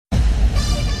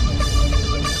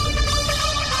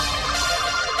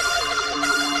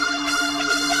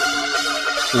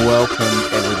Welcome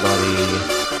everybody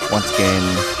once again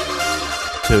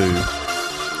to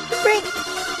Brink.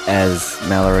 As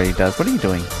Mallory does. What are you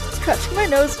doing? Scratching my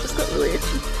nose, just got really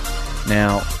itchy.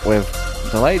 Now, we've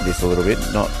delayed this a little bit,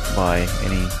 not by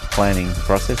any planning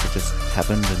process, it just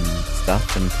happened and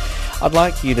stuff. And I'd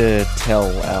like you to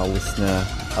tell our listener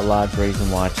a large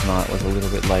reason why tonight was a little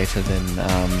bit later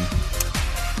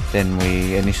than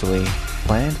we initially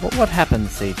planned. What happened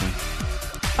this evening?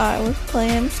 I was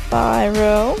playing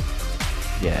Spyro.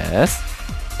 Yes.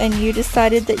 And you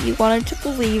decided that you wanted to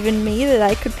believe in me that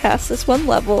I could pass this one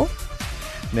level.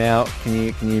 Now,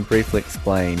 can you briefly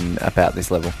explain about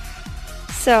this level?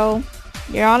 So,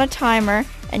 you're on a timer,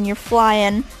 and you're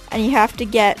flying, and you have to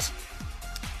get...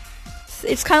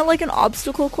 It's kind of like an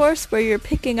obstacle course where you're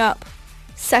picking up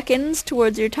seconds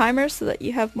towards your timer so that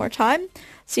you have more time.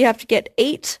 So you have to get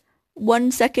 8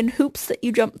 1-second hoops that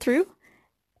you jump through,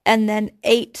 and then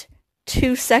 8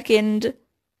 2-second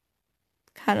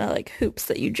kind of like hoops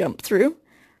that you jump through.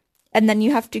 And then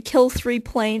you have to kill 8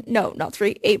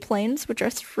 planes, which are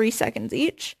 3 seconds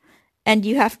each. And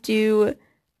you have to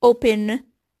open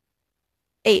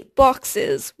 8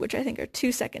 boxes, which I think are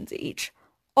 2 seconds each,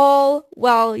 all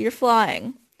while you're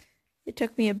flying. It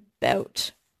took me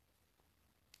about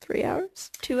 3 hours,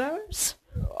 2 hours,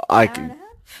 hour and a half.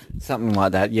 Something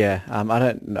like that, yeah. I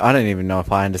don't even know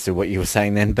if I understood what you were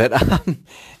saying then, but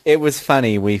it was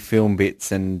funny. We filmed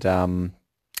bits and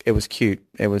it was cute.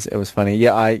 It was funny.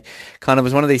 Yeah, I kind of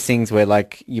was one of these things where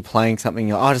like you're playing something,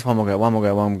 you're like, oh, just one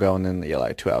more go, and then you're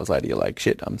like 2 hours later, you're like,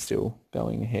 shit, I'm still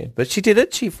going ahead. But she did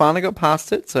it. She finally got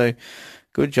past it. So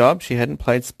good job. She hadn't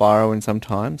played Spyro in some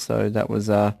time, so that was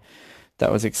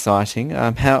exciting.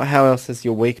 How else has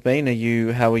your week been?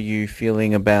 How are you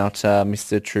feeling about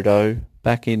Mr. Trudeau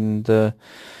back in the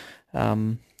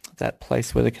that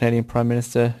place where the Canadian Prime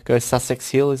Minister goes,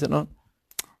 Sussex Hill, is it not?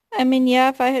 I mean, yeah,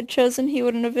 if I had chosen, he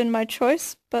wouldn't have been my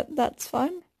choice, but that's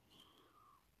fine.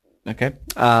 Okay.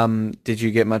 Did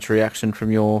you get much reaction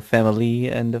from your family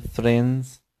and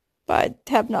friends? I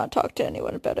have not talked to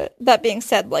anyone about it. That being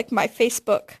said, like, my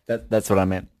Facebook... That's what I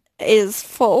meant. ...is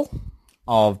full.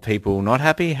 Of people not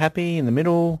happy, in the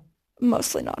middle?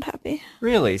 Mostly not happy.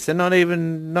 Really? So nobody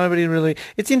really...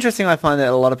 It's interesting, I find that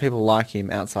a lot of people like him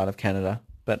outside of Canada,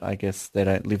 but I guess they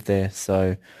don't live there,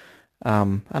 so...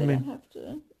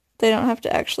 They don't have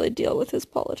to actually deal with his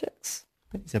politics.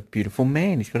 But he's a beautiful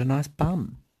man. He's got a nice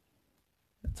bum.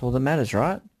 That's all that matters,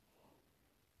 right?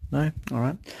 No? All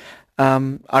right.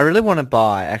 I really want to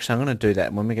buy... Actually, I'm going to do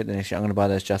that. When we get the next year, I'm going to buy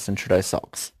those Justin Trudeau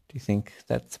socks. Do you think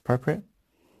that's appropriate?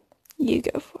 You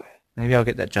go for it. Maybe I'll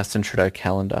get that Justin Trudeau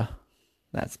calendar.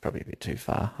 That's probably a bit too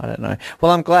far. I don't know.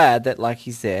 Well, I'm glad that like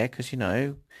he's there because,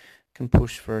 can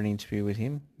push for an interview with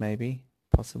him. Maybe.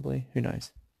 Possibly. Who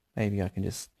knows? Maybe I can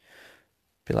just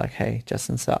be like, hey,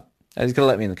 Justin, sup? He's got to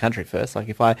let me in the country first. Like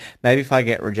if I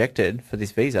get rejected for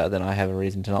this visa, then I have a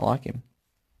reason to not like him.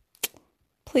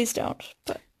 Please don't,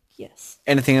 but yes.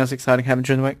 Anything else exciting happened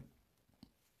during the week?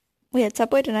 We had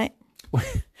Subway tonight.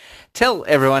 Tell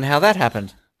everyone how that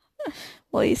happened.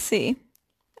 Well, you see,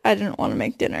 I didn't want to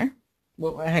make dinner.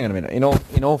 Well, hang on a minute.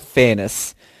 In all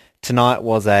fairness, tonight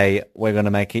was we're going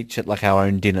to make each like our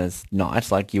own dinners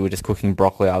night. Like you were just cooking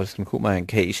broccoli, I was going to cook my own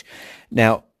quiche.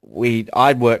 Now,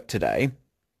 I'd worked today,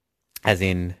 as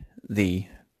in the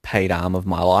paid arm of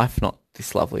my life, not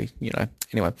this lovely, anyway.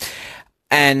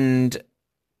 And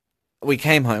we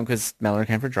came home because Mallory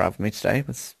came for a drive with me today. It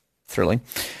was thrilling.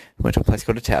 We went to a place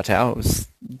called a Tao Tao. It was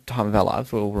the time of our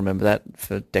lives. We'll remember that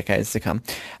for decades to come.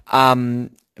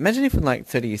 Imagine if in like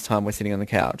 30 years' time we're sitting on the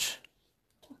couch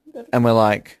and we're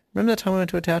like, remember that time we went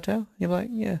to a Tao Tao? You're like,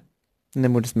 yeah. And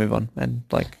then we'll just move on and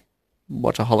like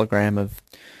watch a hologram of,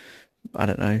 I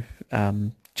don't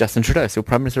know, Justin Trudeau, still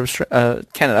Prime Minister of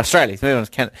Australia. He's moving on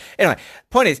to Canada. Anyway,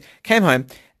 point is, came home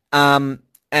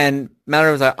and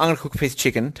Mallory was like, I'm going to cook a piece of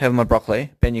chicken to have my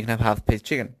broccoli. Ben, you can have half a piece of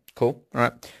chicken. Cool. All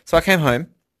right. So I came home.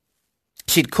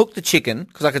 She'd cooked the chicken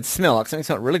because I could smell like something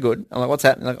smelled really good. I'm like, what's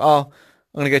that? And like, oh,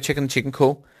 I'm going to go check on the chicken.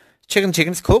 Cool.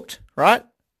 Chicken's cooked, right?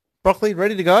 Broccoli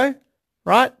ready to go,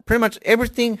 right? Pretty much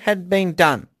everything had been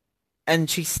done. And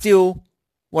she still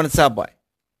wanted Subway.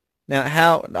 Now,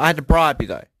 I had to bribe you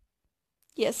though.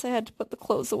 Yes, I had to put the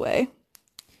clothes away.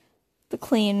 The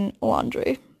clean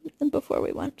laundry before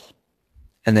we went.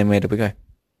 And then where did we go?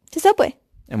 To Subway.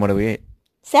 And what did we eat?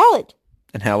 Salad.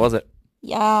 And how was it?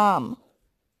 Yum.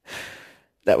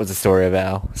 That was the story of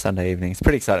our Sunday evening. It's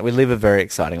pretty exciting. We live a very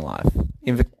exciting life.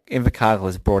 Invercargill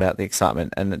has brought out the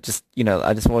excitement, and it just,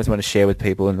 I just always want to share with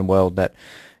people in the world that,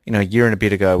 a year and a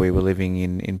bit ago, we were living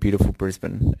in beautiful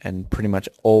Brisbane and pretty much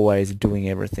always doing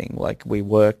everything. Like, we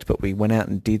worked, but we went out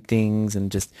and did things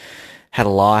and just had a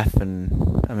life,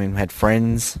 and, I mean, had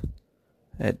friends.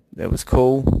 It was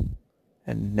cool.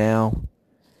 And now,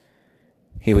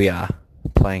 here we are,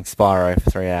 playing Spyro for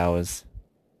 3 hours.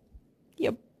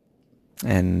 Yep.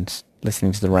 And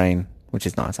listening to the rain, which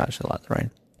is nice. I actually like the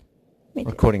rain. Me too.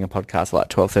 Recording a podcast at like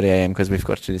 12:30 a.m. because we've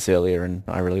got to do this earlier, and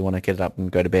I really want to get up and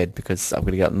go to bed because I've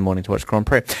got to get up in the morning to watch Grand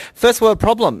Prix. First world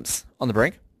problems on the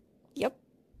Brink. Yep.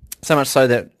 So much so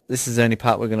that this is the only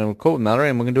part we're going to record with Mallory,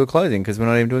 and we're going to do a closing because we're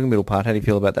not even doing a middle part. How do you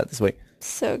feel about that this week?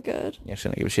 So good. You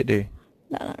actually don't give a shit, do you?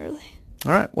 No, not really.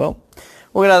 All right, well,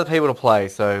 we've got other people to play,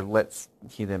 so let's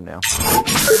hear them now.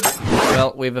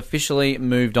 Well, we've officially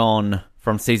moved on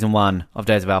from Season 1 of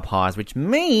Days of Our Pies, which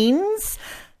means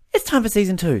it's time for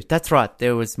Season 2. That's right,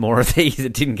 there was more of these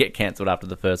that didn't get cancelled after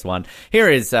the first one. Here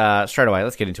is, straight away,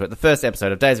 let's get into it, the first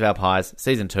episode of Days of Our Pies,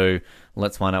 Season 2.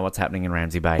 Let's find out what's happening in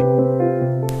Ramsey Bay.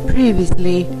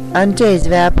 Previously on Days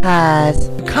of Our Pies.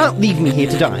 You can't leave me here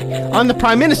to die. I'm the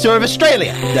Prime Minister of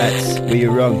Australia. That's where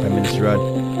you're wrong, Prime Minister Rod.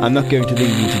 I'm not going to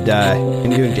leave you to die. I'm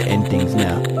going to end things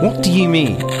now. What do you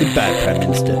mean? Goodbye, Prime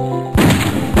Minister.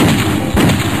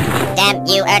 Damn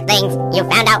you Earthlings! You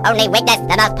found out only weakness,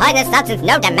 the most poisonous substance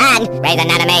known to man! Raise an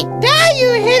enemy! Die,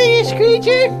 you hideous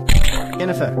creature!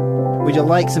 Jennifer, would you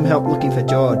like some help looking for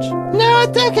George? No,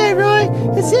 it's okay, Roy.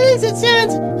 As silly as it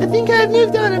sounds, I think I've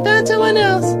moved on and found someone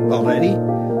else. Already?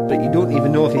 But you don't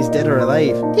even know if he's dead or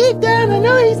alive. Deep down, I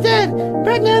know he's dead.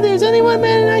 Right now, there's only one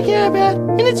man I care about,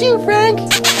 and it's you, Frank.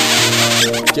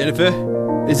 Jennifer,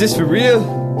 is this for real?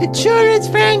 It sure is,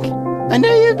 Frank. I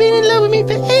know you've been in love with me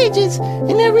for ages,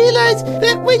 and I realized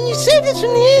that when you saved us from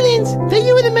the aliens, that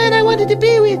you were the man I wanted to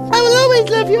be with. I will always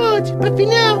love George, but for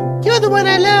now, you're the one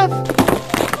I love.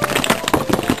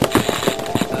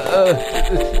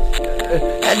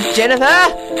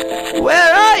 Jennifer,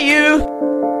 where are you?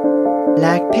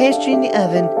 Like pastry in the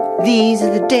oven, these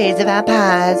are the days of our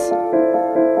pies.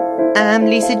 I'm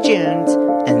Lisa Jones,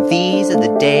 and these are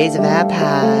the days of our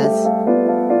pies.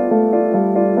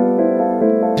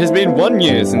 It has been 1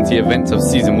 year since the events of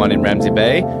Season 1 in Ramsey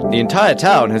Bay. The entire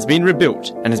town has been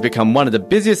rebuilt and has become one of the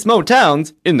busiest small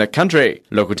towns in the country.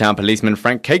 Local town policeman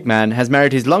Frank Cakeman has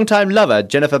married his longtime lover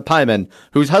Jennifer Pyman,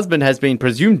 whose husband has been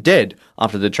presumed dead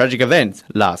after the tragic events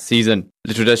last season.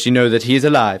 Little does she know that he is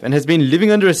alive and has been living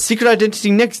under a secret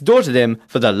identity next door to them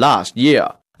for the last year.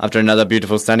 After another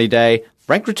beautiful sunny day,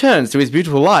 Frank returns to his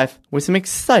beautiful wife with some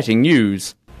exciting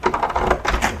news.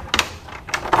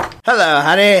 Hello,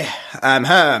 honey. I'm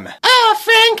home. Oh,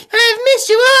 Frank, I've missed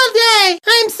you all day.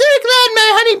 I'm so glad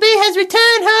my honeybee has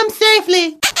returned home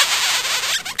safely.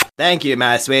 Thank you,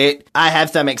 my sweet. I have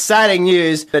some exciting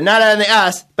news for not only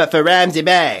us, but for Ramsey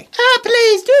Bay. Oh,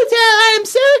 please do tell. I am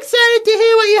so excited to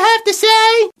hear what you have to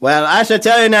say. Well, I shall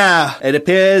tell you now. It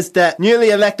appears that newly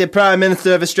elected Prime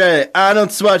Minister of Australia, Arnold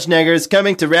Schwarzenegger, is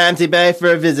coming to Ramsey Bay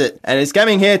for a visit, and is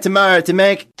coming here tomorrow to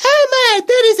make... Oh my,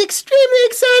 that is extremely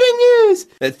exciting news.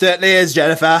 It certainly is,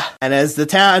 Jennifer. And as the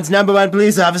town's #1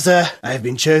 police officer, I have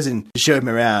been chosen to show him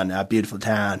around our beautiful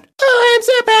town. Oh, I am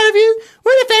so proud of you.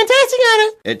 What a fantastic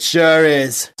honor. It sure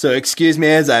is. So excuse me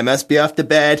as I must be off to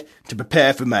bed to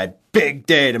prepare for my big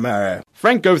day tomorrow.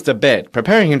 Frank goes to bed,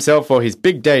 preparing himself for his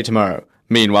big day tomorrow.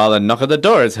 Meanwhile, a knock at the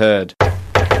door is heard.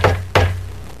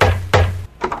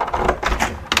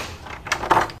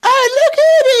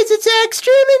 It's an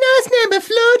extremely nice number,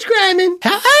 Florge Gryman.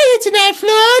 How are you tonight,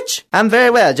 Florge? I'm very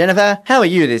well, Jennifer. How are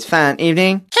you this fine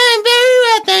evening? I'm very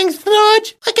well, thanks,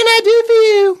 Florge. What can I do for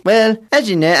you? Well, as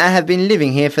you know, I have been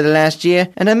living here for the last year,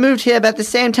 and I moved here about the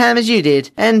same time as you did.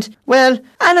 And, well,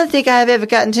 I don't think I have ever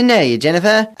gotten to know you,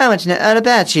 Jennifer. I want to know all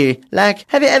about you. Like,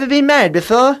 have you ever been married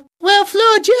before? Well,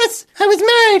 Florge, yes, I was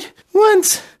married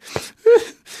once.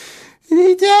 And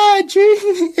he died during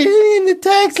the alien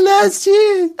attacks last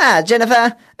year. Ah,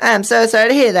 Jennifer, I am so sorry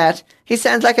to hear that. He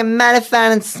sounds like a mighty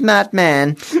fine and smart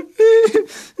man.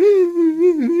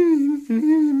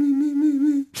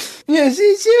 Yes,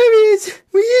 he sure is.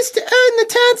 We used to own the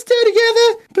town store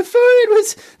together before it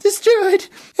was destroyed.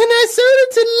 And I sold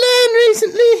it to land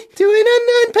recently to an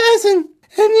unknown person.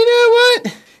 And you know what?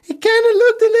 It kind of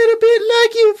looked a little bit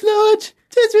like you, Florge.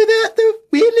 Just without the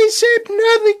weirdly shaped and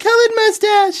oddly coloured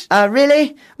mustache.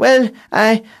 Really? Well,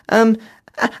 I'm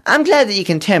glad that you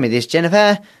can tell me this,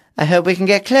 Jennifer. I hope we can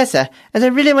get closer, as I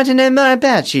really want to know more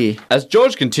about you. As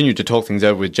George continued to talk things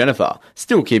over with Jennifer,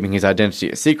 still keeping his identity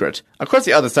a secret, across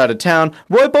the other side of town,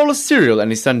 Roy Bowler Cereal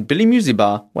and his son Billy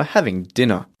Musibar were having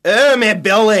dinner. Oh, me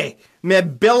Billy, Me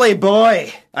Billy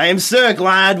boy, I am so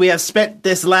glad we have spent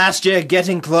this last year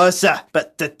getting closer.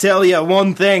 But to tell you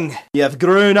one thing, you have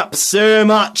grown up so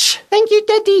much. Thank you,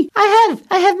 Daddy. I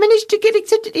have managed to get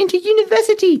accepted into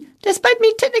university, despite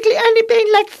me technically only being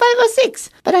like 5 or 6.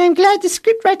 But I am glad the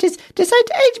scriptwriters decided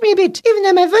to age me a bit, even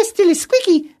though my voice still is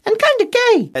squeaky and kinda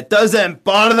gay. It doesn't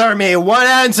bother me 1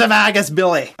 ounce of Agus,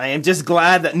 Billy. I am just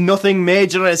glad that nothing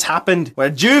major has happened. We're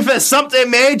due for something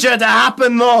major to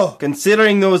happen, though,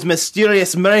 considering those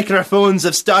mysterious microphones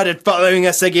have started following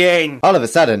us again. All of a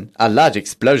sudden, a large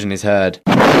explosion is heard.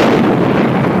 Oh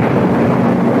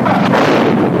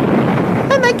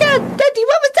my god, Daddy,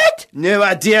 what was that? No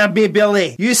idea, me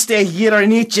Billy. You stay here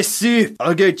and eat your soup.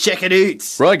 I'll go check it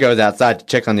out. Roy goes outside to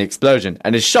check on the explosion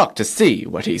and is shocked to see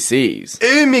what he sees.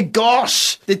 Oh my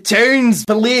gosh, the town's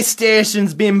police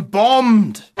station's been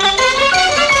bombed.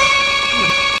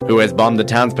 Who has bombed the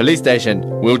town's police station?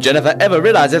 Will Jennifer ever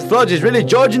realize if Flodge is really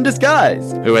George in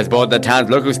disguise? Who has bought the town's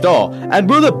local store? And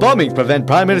will the bombings prevent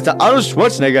Prime Minister Arnold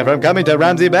Schwarzenegger from coming to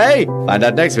Ramsey Bay? Find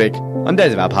out next week on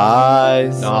Days of Our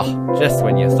Pies. Oh, just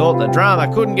when you thought the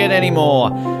drama couldn't get any more.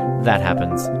 That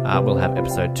happens. We'll have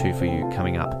episode 2 for you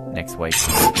coming up next week.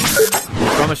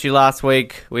 I promised you last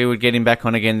week we would get him back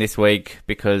on again this week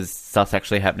because stuff's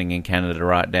actually happening in Canada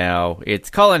right now.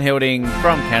 It's Colin Hilding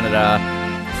from Canada.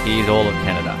 He's all of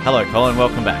Canada. Hello, Colin.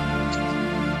 Welcome back.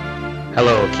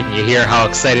 Hello. Can you hear how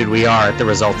excited we are at the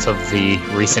results of the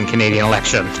recent Canadian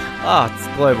election? It's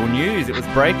global news. It was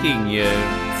breaking. You're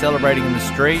celebrating in the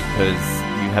street because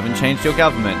you haven't changed your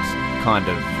government, kind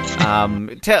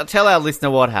of. Tell our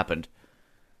listener what happened.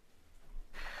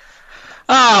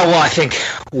 Well, I think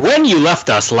when you left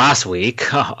us last week,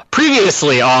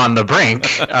 previously on the Brink,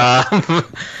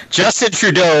 Justin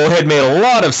Trudeau had made a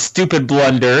lot of stupid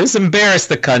blunders, embarrassed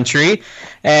the country,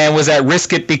 and was at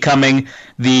risk of becoming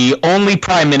the only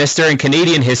prime minister in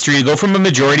Canadian history to go from a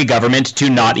majority government to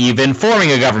not even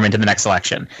forming a government in the next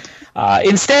election.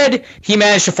 Instead, he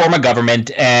managed to form a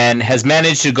government and has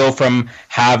managed to go from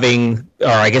having, or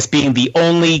I guess being the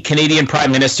only Canadian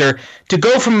prime minister, to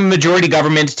go from a majority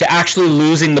government to actually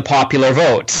losing the popular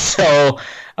vote. So,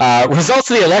 results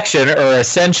of the election are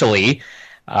essentially,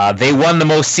 they won the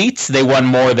most seats. They won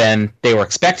more than they were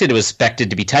expected. It was expected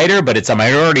to be tighter, but it's a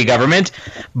minority government.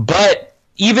 But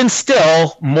even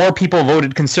still, more people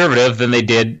voted Conservative than they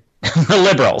did the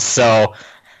Liberals. So,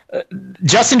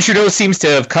 Justin Trudeau seems to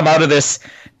have come out of this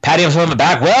patting himself on the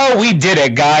back. Well, we did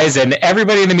it, guys. And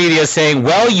everybody in the media is saying,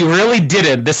 well, you really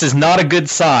didn't. This is not a good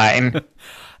sign.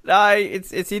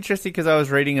 It's interesting because I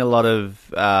was reading a lot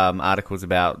of articles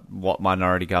about what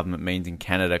minority government means in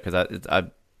Canada because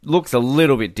it looks a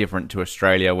little bit different to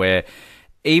Australia where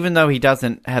even though he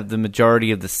doesn't have the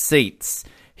majority of the seats,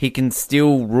 he can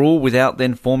still rule without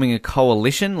then forming a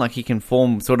coalition. Like, he can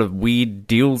form sort of weird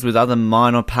deals with other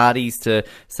minor parties to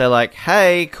say, like,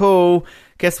 hey, cool,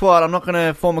 guess what? I'm not going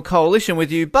to form a coalition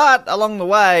with you, but along the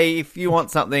way, if you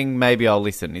want something, maybe I'll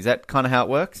listen. Is that kind of how it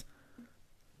works?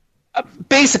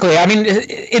 Basically, I mean,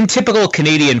 in typical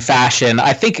Canadian fashion,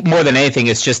 I think more than anything,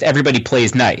 it's just everybody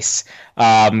plays nice.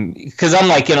 Because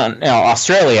unlike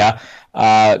Australia,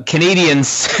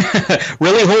 Canadians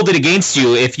really hold it against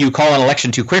you if you call an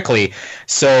election too quickly.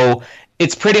 So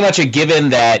it's pretty much a given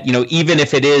that, even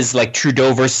if it is like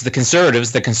Trudeau versus the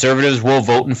Conservatives will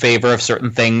vote in favor of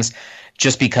certain things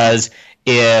just because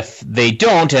if they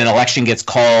don't and an election gets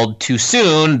called too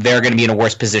soon, they're going to be in a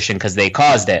worse position because they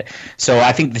caused it. So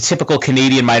I think the typical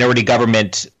Canadian minority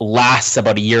government lasts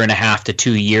about 1.5 to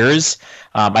 2 years.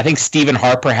 I think Stephen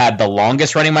Harper had the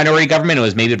longest running minority government. It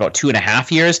was maybe about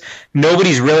 2.5 years.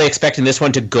 Nobody's really expecting this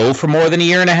one to go for more than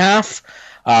 1.5 years.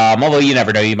 Although you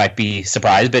never know, you might be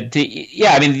surprised. But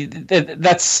yeah, I mean,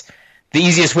 that's the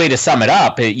easiest way to sum it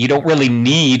up. You don't really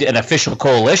need an official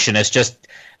coalition. It's just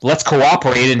let's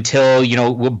cooperate until,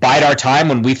 we'll bide our time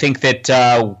when we think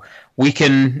that we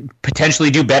can potentially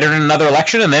do better in another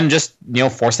election and then just,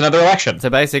 force another election.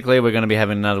 So basically we're going to be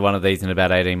having another one of these in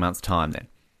about 18 months' time then.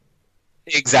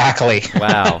 Exactly.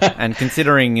 Wow. And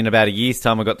considering in about a year's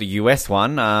time we've got the US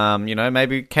one,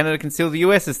 maybe Canada can steal the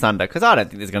US's thunder, because I don't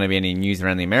think there's going to be any news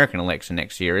around the American election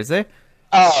next year, is there?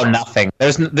 Oh, nothing.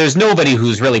 There's nobody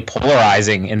who's really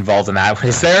polarizing involved in that,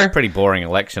 is there? Pretty boring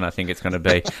election, I think it's going to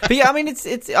be. But yeah, I mean,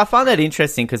 it's I find that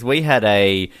interesting because we had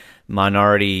a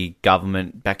minority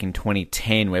government back in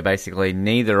 2010 where basically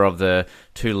neither of the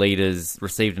two leaders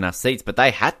received enough seats, but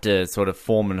they had to sort of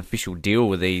form an official deal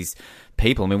with these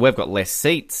people. I mean, we've got less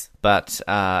seats, but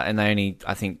and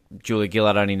I think Julia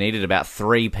Gillard only needed about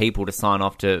 3 people to sign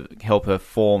off to help her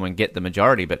form and get the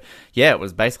majority. But yeah, it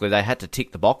was basically they had to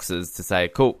tick the boxes to say,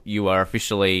 cool, you are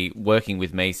officially working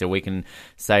with me, so we can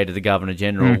say to the Governor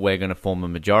General, we're going to form a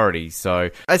majority. So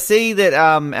I see that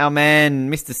our man,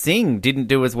 Mr. Singh, didn't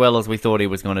do as well as we thought he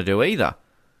was going to do either.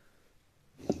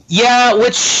 Yeah,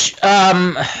 which,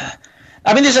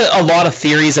 I mean, there's a lot of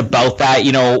theories about that.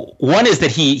 You know, one is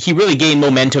that he really gained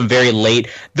momentum very late.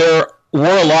 There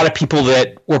were a lot of people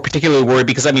that were particularly worried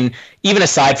because, I mean, even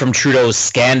aside from Trudeau's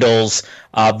scandals,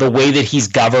 the way that he's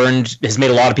governed has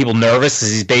made a lot of people nervous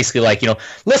because he's basically like, you know,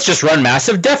 let's just run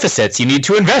massive deficits. You need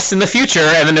to invest in the future.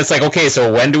 And then it's like, okay,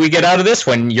 so when do we get out of this?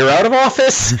 When you're out of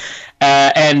office?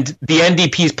 And the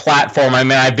NDP's platform, I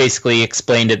mean, I basically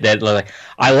explained it that, like,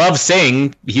 I love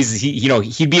saying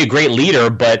he'd be a great leader,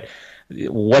 but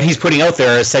what he's putting out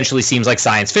there essentially seems like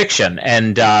science fiction,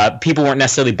 and people weren't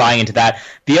necessarily buying into that.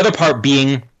 The other part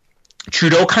being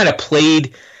Trudeau kind of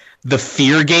played the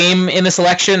fear game in this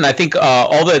election. I think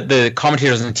all the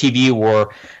commentators on TV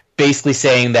were basically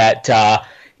saying that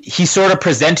he sort of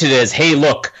presented it as, hey,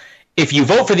 look, if you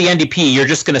vote for the NDP, you're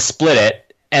just going to split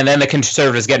it, and then the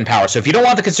Conservatives get in power. So if you don't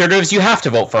want the Conservatives, you have to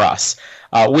vote for us,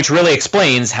 which really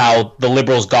explains how the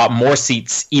Liberals got more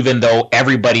seats even though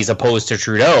everybody's opposed to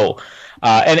Trudeau.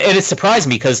 And it surprised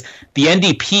me because the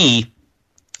NDP,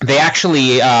 they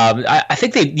actually, I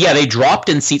think they dropped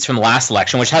in seats from the last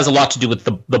election, which has a lot to do with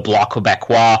the Bloc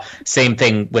Québécois. Same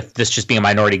thing with this just being a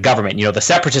minority government. You know, the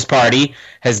Separatist Party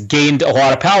has gained a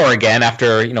lot of power again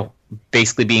after, you know,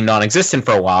 basically being non-existent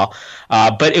for a while.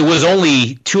 But it was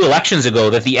only 2 elections ago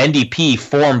that the NDP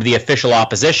formed the official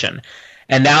opposition.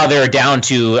 And now they're down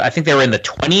to, I think they were in the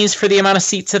 20s for the amount of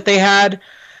seats that they had.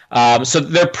 So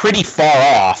they're pretty far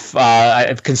off.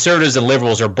 Conservatives and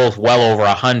Liberals are both well over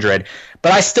 100.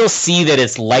 But I still see that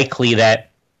it's likely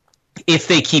that if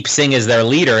they keep Singh as their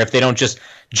leader, if they don't just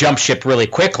jump ship really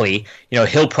quickly, you know,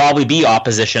 he'll probably be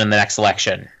opposition in the next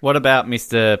election. What about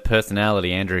Mr.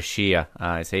 Personality, Andrew Scheer?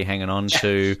 Is he hanging on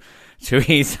to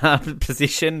his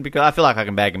position? Because I feel like I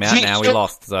can bag him out now. We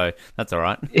lost, so that's all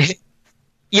right.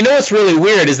 You know what's really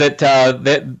weird is that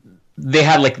they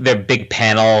had like their big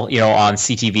panel, you know, on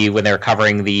CTV when they were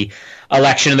covering the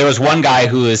election. And there was one guy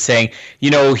who was saying,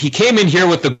 you know, he came in here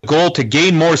with the goal to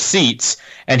gain more seats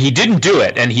and he didn't do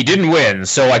it and he didn't win.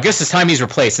 So I guess it's time he's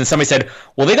replaced. And somebody said,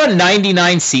 well, they got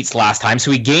 99 seats last time, so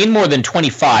he gained more than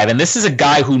 25. And this is a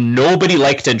guy who nobody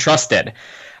liked and trusted.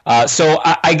 So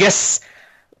I guess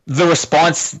the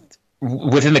response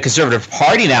within the Conservative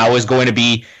Party now is going to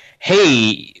be,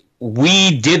 hey,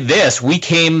 we did this. We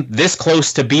came this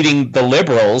close to beating the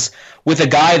Liberals with a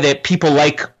guy that people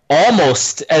like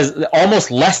almost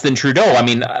less than Trudeau. I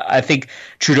mean, I think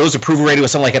Trudeau's approval rating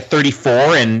was something like at 34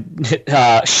 and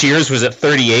Scheer's was at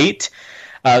 38.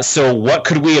 So what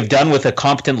could we have done with a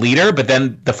competent leader? But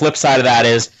then the flip side of that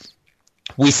is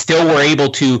we still were able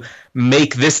to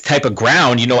make this type of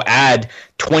ground, you know, add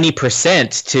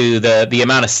 20% to the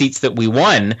amount of seats that we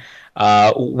won.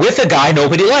 With a guy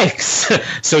nobody likes.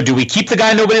 So do we keep the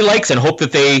guy nobody likes and hope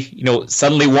that they, you know,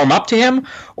 suddenly warm up to him?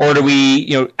 Or do we,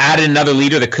 you know, add in another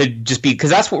leader that could just be, because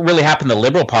that's what really happened to the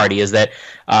Liberal Party is that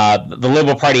the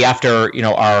Liberal Party after, you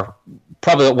know,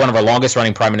 probably one of our longest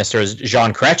running prime ministers,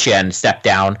 Jean Chrétien, stepped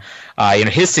down, you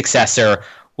know, his successor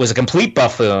was a complete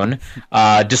buffoon,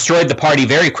 destroyed the party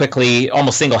very quickly,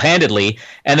 almost single-handedly,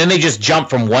 and then they just jumped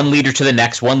from one leader to the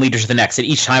next, and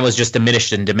each time was just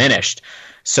diminished and diminished.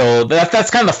 So that's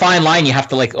kind of the fine line you have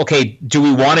to, like, okay, do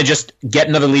we want to just get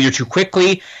another leader too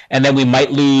quickly and then we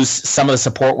might lose some of the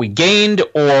support we gained,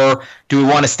 or do we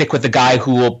want to stick with the guy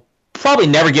who will probably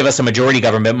never give us a majority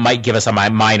government, might give us a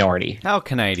minority? How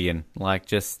Canadian. Like,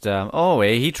 just,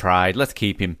 he tried, let's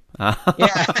keep him.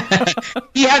 Yeah,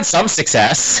 he had some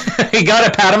success. He got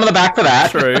a pat him on the back for that.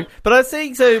 True. But I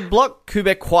see, so Bloc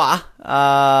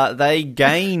Québécois, they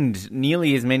gained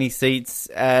nearly as many seats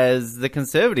as the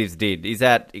Conservatives did. Is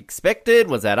that expected?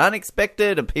 Was that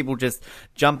unexpected? Are people just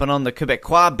jumping on the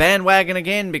Québécois bandwagon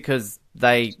again because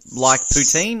they like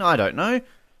poutine? I don't know.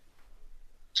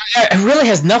 It really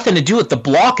has nothing to do with the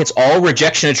Bloc. It's all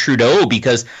rejection of Trudeau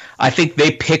because I think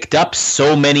they picked up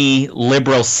so many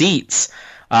Liberal seats.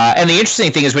 And the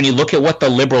interesting thing is when you look at what the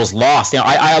Liberals lost, you know,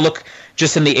 I look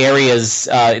just in the areas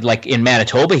like in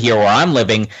Manitoba here where I'm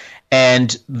living,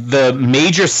 and the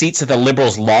major seats that the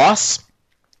Liberals lost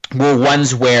were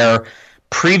ones where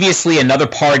previously another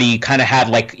party kind of had,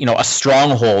 like, you know, a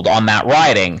stronghold on that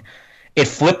riding. it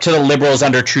flipped to the Liberals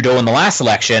under Trudeau in the last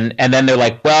election, and then they're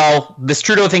like, well, this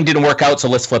Trudeau thing didn't work out, so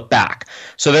let's flip back.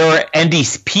 So there were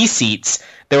NDP seats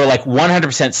that were like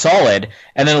 100% solid,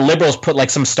 and then the Liberals put like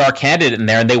some star candidate in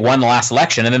there, and they won the last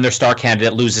election, and then their star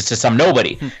candidate loses to some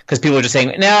nobody because people are just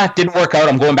saying, nah, it didn't work out,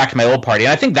 I'm going back to my old party.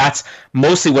 And I think that's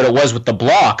mostly what it was with the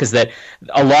Bloc, is that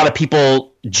a lot of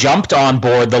people jumped on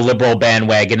board the Liberal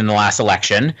bandwagon in the last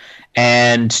election,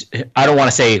 and I don't want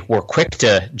to say we're quick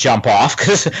to jump off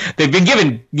because they've been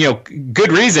given,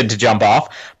 good reason to jump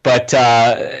off, but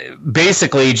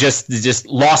basically just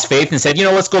lost faith and said,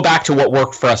 let's go back to what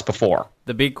worked for us before.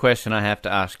 The big question I have to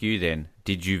ask you then,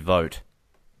 did you vote?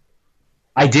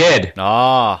 I did.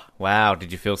 Oh, wow.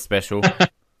 Did you feel special?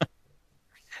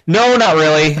 No, not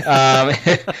really.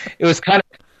 It was kind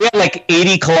of, we had like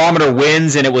 80-kilometer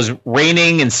winds, and it was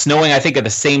raining and snowing, I think, at the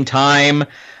same time.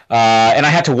 And I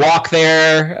had to walk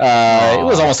there. It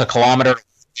was almost a kilometer.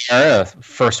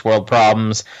 First world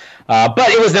problems. But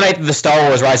it was the night that the Star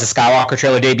Wars Rise of Skywalker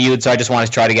trailer debuted, so I just wanted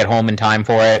to try to get home in time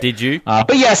for it. Did you?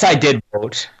 But yes, I did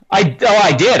vote.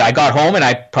 I did. I got home, and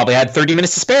I probably had 30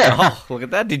 minutes to spare. Oh, look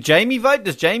at that. Did Jamie vote?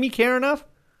 Does Jamie care enough?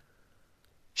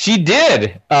 She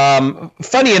did.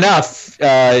 Funny enough,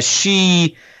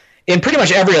 she, in pretty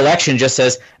much every election, just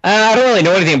says, I don't really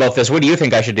know anything about this. What do you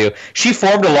think I should do? She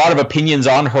formed a lot of opinions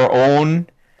on her own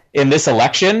in this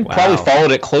election. Wow. Probably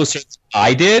followed it closer than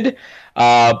I did.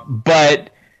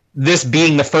 But this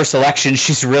being the first election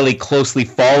she's really closely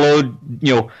followed,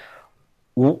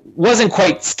 wasn't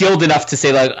quite skilled enough to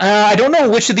say, like, I don't know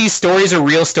which of these stories are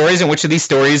real stories and which of these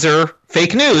stories are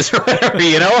fake news or whatever,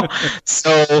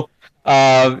 So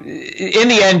in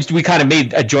the end, we kind of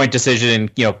made a joint decision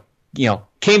and,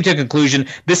 came to a conclusion.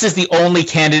 This is the only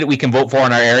candidate we can vote for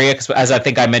in our area, because as I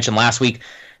think I mentioned last week,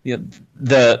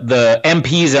 the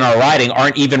MPs in our riding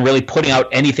aren't even really putting out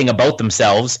anything about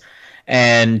themselves.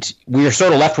 And we were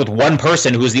sort of left with one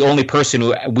person who was the only person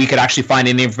who we could actually find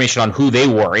any information on who they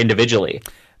were individually.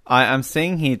 I'm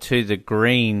seeing here too the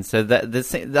Greens. So are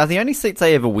the only seats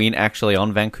they ever win actually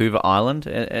on Vancouver Island?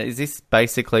 Is this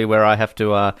basically where I have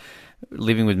to,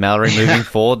 living with Mallory moving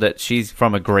forward, that she's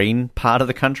from a green part of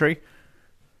the country?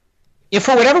 Yeah,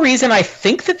 for whatever reason, I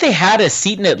think that they had a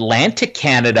seat in Atlantic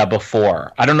Canada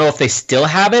before. I don't know if they still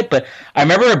have it, but I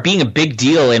remember it being a big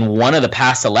deal in one of the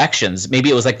past elections. Maybe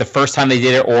it was like the first time they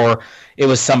did it, or it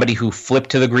was somebody who flipped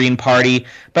to the Green Party.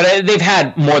 But they've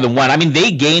had more than one. I mean,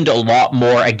 they gained a lot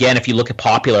more, again, if you look at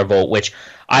popular vote, which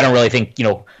I don't really think,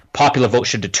 popular vote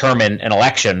should determine an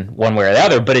election one way or the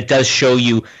other, but it does show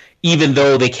you, even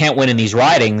though they can't win in these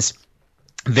ridings,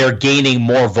 they're gaining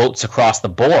more votes across the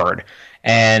board.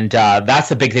 And that's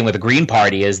the big thing with the Green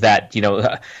Party, is that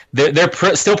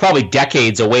they're still probably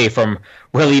decades away from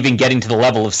really even getting to the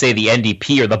level of, say, the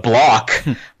NDP or the Bloc,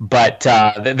 but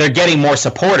they're getting more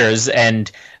supporters,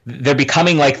 and they're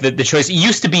becoming like the choice. It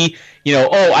used to be,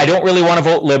 I don't really want to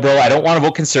vote Liberal, I don't want to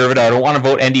vote Conservative, I don't want to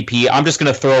vote NDP, I'm just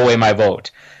going to throw away my vote.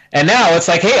 And now it's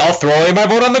like, hey, I'll throw away my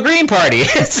vote on the Green Party.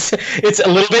 It's a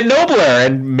little bit nobler,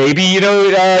 and maybe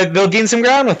they'll gain some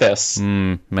ground with this.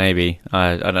 Maybe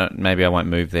I don't. Maybe I won't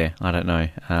move there. I don't know.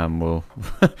 We'll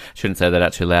shouldn't say that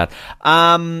out too loud.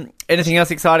 Anything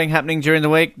else exciting happening during the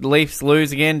week? The Leafs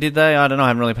lose again, did they? I don't know. I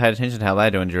haven't really paid attention to how they're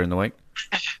doing during the week.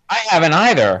 I haven't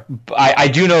either. I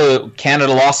do know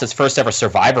Canada lost its first ever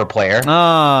Survivor player.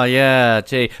 Oh, yeah,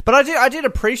 gee. But I did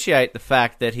appreciate the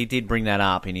fact that he did bring that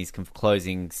up in his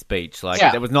closing speech.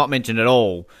 That was not mentioned at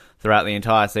all throughout the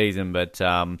entire season, but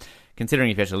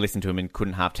considering if you actually listened to him and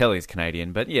couldn't half tell he's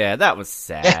Canadian. But yeah, that was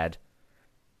sad.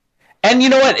 And you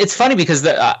know what? It's funny because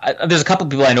there's a couple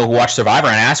of people I know who watch Survivor,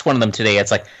 and I asked one of them today,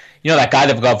 it's like, that guy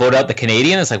that got voted out, the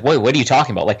Canadian? It's like, wait, what are you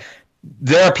talking about? Like,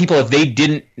 there are people,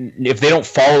 if they don't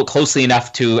follow closely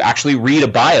enough to actually read a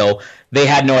bio, they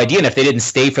had no idea. And if they didn't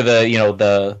stay for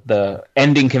the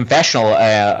ending confessional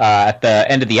at the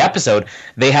end of the episode,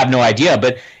 they have no idea.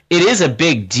 But it is a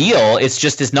big deal.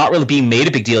 It's not really being made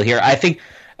a big deal here. I think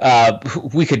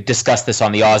we could discuss this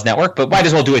on the Oz Network, but might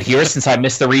as well do it here since I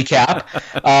missed the recap.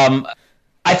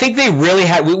 I think they really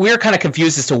had. We were kind of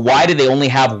confused as to why did they only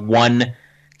have one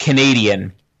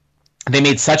Canadian. They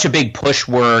made such a big push.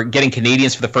 We're getting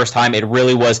Canadians for the first time. It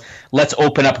really was, let's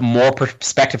open up more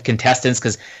prospective contestants,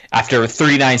 because after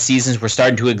 39 seasons, we're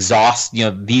starting to exhaust,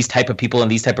 these type of people in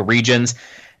these type of regions.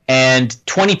 And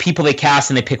 20 people they cast,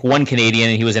 and they pick one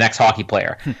Canadian, and he was an ex-hockey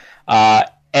player.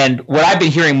 And what I've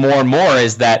been hearing more and more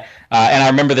is that, and I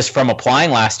remember this from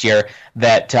applying last year,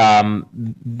 that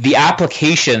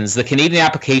the Canadian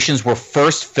applications were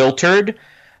first filtered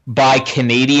by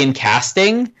Canadian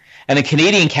casting. And the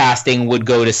Canadian casting would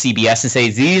go to CBS and say,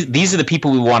 these are the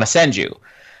people we want to send you.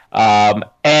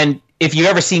 And if you've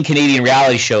ever seen Canadian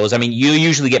reality shows, I mean, you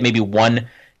usually get maybe one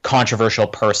controversial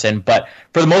person, but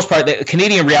for the most part, the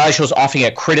Canadian reality shows often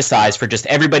get criticized for just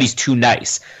everybody's too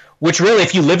nice. Which really,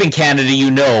 if you live in Canada,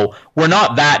 you know we're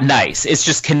not that nice. It's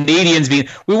just Canadians being,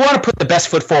 we want to put the best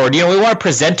foot forward. You know, we want to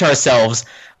present ourselves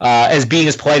as being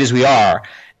as polite as we are.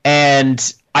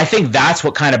 And I think that's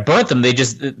what kind of burnt them. They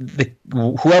just,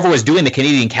 whoever was doing the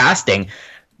Canadian casting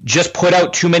just put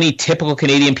out too many typical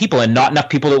Canadian people and not enough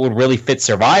people that would really fit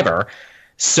Survivor.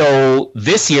 So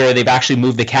this year, they've actually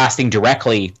moved the casting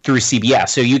directly through CBS.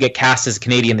 So you get cast as a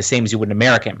Canadian the same as you would an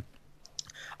American.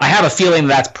 I have a feeling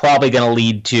that's probably going to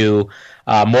lead to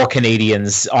more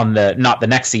Canadians on not the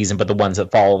next season, but the ones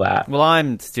that follow that. Well,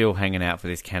 I'm still hanging out for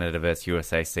this Canada vs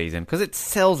USA season because it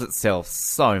sells itself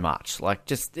so much. Like,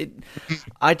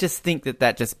 I just think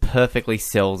that just perfectly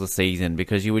sells a season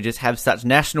because you would just have such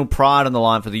national pride on the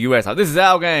line for the US. Like, this is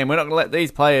our game. We're not going to let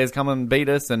these players come and beat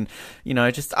us. And, you know,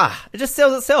 it just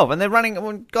sells itself. And they're running,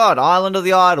 Island of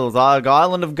the Idols,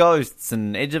 Island of Ghosts,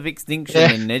 and Edge of Extinction,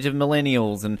 and Edge of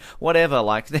Millennials, and whatever.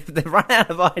 Like, they've run out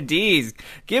of ideas.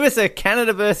 Give us a Canada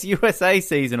vs USA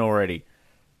season already.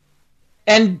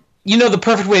 And you know, the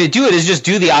perfect way to do it is just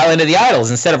do the Island of the Idols.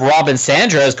 Instead of Rob and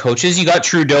Sandra as coaches, you got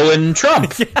Trudeau and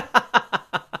Trump.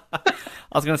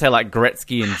 I was going to say like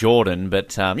Gretzky and Jordan, but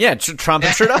Trump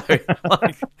and Trudeau.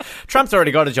 Like, Trump's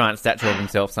already got a giant statue of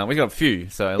himself, son. We've got a few,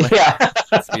 so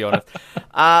let's be honest.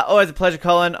 Always a pleasure,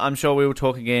 Colin. I'm sure we will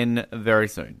talk again very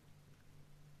soon.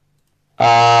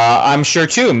 I'm sure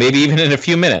too. Maybe even in a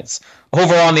few minutes.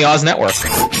 Over on the Oz Network.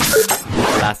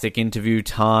 Classic interview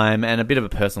time, and a bit of a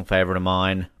personal favourite of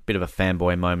mine. Bit of a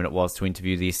fanboy moment it was to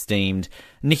interview the esteemed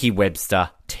Nikki Webster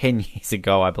 10 years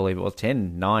ago, I believe it was.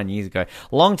 9 years ago.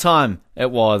 Long time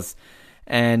it was.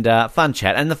 And fun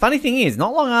chat. And the funny thing is,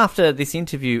 not long after this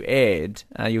interview aired,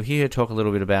 you'll hear her talk a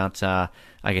little bit about, I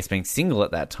guess, being single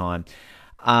at that time.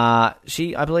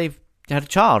 She, I believe, had a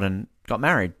child and got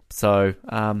married. So,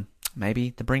 maybe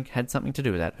the Brink had something to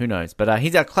do with that. Who knows? But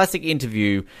here's our classic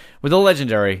interview with the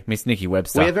legendary Miss Nikki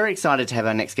Webster. We are very excited to have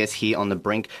our next guest here on The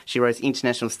Brink. She rose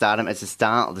international stardom as the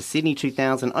star of the Sydney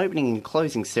 2000 opening and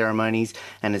closing ceremonies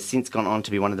and has since gone on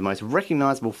to be one of the most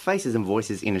recognisable faces and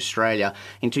voices in Australia.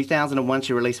 In 2001,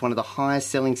 she released one of the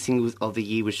highest-selling singles of the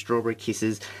year with Strawberry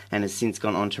Kisses and has since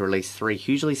gone on to release 3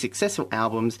 hugely successful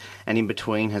albums, and in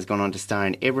between has gone on to star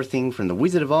in everything from The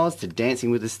Wizard of Oz to Dancing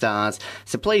with the Stars.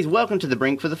 So please welcome to The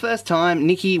Brink for the first time,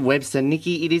 Nikki Webster.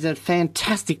 Nikki, it is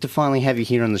fantastic to finally have you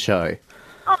here on the show.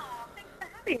 Oh, thanks for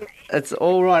having me. It's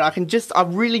all right. I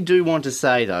really do want to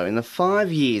say, though, in the 5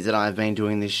 years that I've been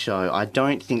doing this show, I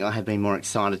don't think I have been more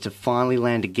excited to finally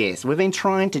land a guest. We've been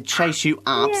trying to chase you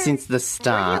up since the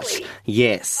start. Really?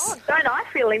 Yes. Oh, don't I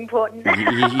feel important?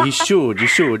 You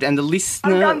should. And the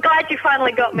listener... I'm glad you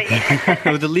finally got me.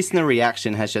 Well, the listener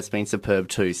reaction has just been superb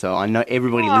too, so I know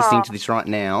everybody listening to this right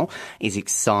now is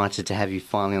excited to have you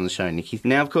finally on the show, Nikki.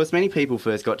 Now, of course, many people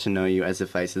first got to know you as the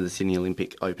face of the Sydney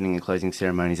Olympic opening and closing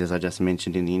ceremonies, as I just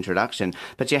mentioned in the introduction,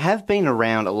 but you have been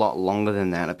around a lot longer than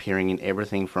that, appearing in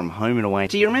everything from Home and Away.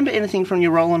 Do you remember anything from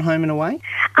your role on Home and Away?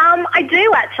 I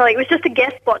do, actually. It was just a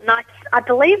guest spot, and I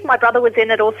believe my brother was in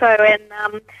it also, and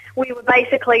we were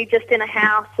basically just in a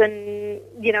house, and,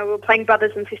 you know, we were playing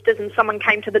brothers and sisters, and someone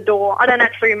came to the door. I don't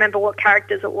actually remember what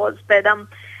characters it was, but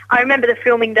I remember the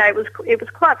filming day. It was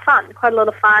quite fun, quite a lot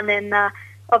of fun, and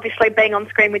obviously being on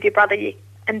screen with your brother,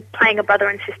 and playing a brother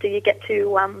and sister, you get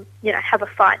to, have a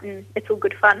fight, and it's all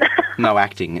good fun. No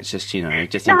acting, it's just, just No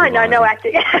improvising.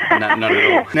 acting. No, not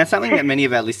at all. Now, something that many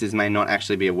of our listeners may not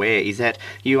actually be aware is that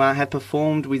you have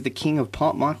performed with the King of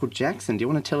Pop, Michael Jackson. Do you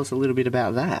want to tell us a little bit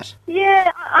about that?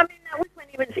 Yeah, I mean, that was when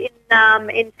he was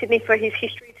in Sydney for his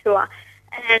history tour,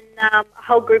 and a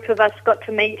whole group of us got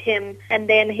to meet him, and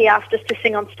then he asked us to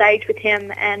sing on stage with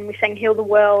him, and we sang Heal the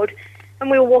World. And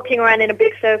we were walking around in a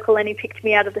big circle, and he picked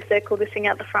me out of the circle to sing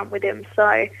out the front with him.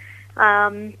 So,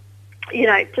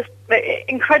 just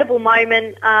incredible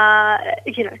moment,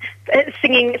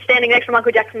 singing, standing next to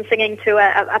Michael Jackson singing to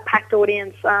a packed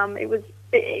audience. It was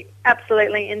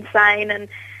absolutely insane, and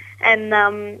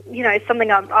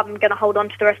something I'm going to hold on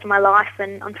to the rest of my life.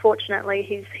 And unfortunately,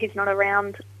 he's not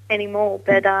around anymore,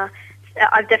 but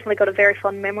I've definitely got a very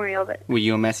fond memory of it. Were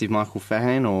you a massive Michael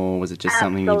fan, or was it just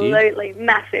something you did? Absolutely,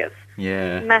 massive.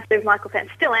 Yeah. Massive Michael fan.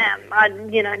 Still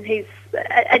am. He's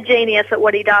a genius at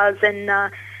what he does, and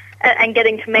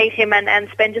getting to meet him and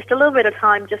spend just a little bit of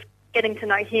time just getting to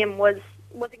know him was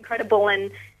incredible. And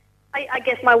I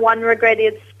guess my one regret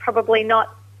is probably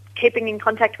not keeping in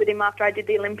contact with him after I did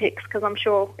the Olympics, because I'm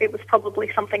sure it was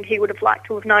probably something he would have liked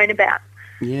to have known about.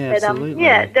 Yeah, absolutely.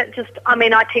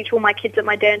 I teach all my kids at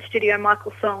my dance studio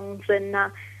Michael songs, and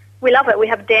we love it. We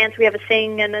have a dance, we have a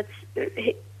sing, and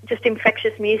it's just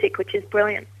infectious music, which is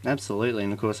brilliant. Absolutely,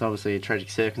 and of course, obviously, tragic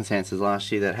circumstances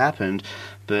last year that happened.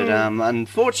 But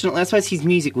unfortunately, I suppose his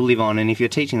music will live on, and if you're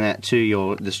teaching that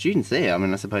to the students there, I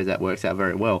mean, I suppose that works out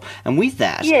very well. And with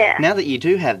that, now that you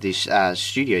do have this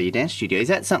studio, your dance studio, is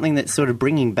that something that's sort of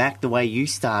bringing back the way you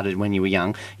started when you were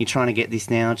young? You're trying to get this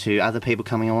now to other people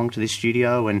coming along to this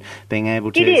studio and being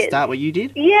able to start what you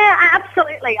did? Yeah,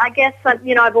 absolutely. I guess,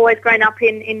 I've always grown up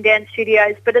in dance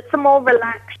studios, but it's a more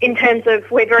relaxed in terms of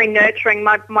we're very nurturing.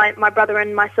 My brother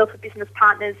and myself are business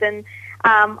partners, and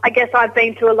I guess I've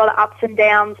been through a lot of ups and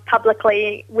downs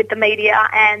publicly with the media,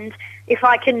 and if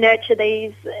I can nurture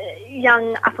these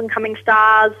young up-and-coming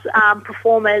stars,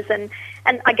 performers, and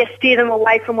I guess steer them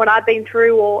away from what I've been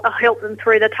through or help them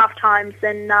through the tough times,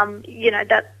 then,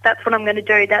 that's what I'm going to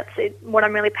do. That's what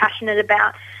I'm really passionate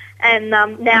about. And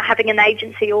now having an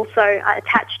agency also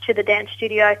attached to the dance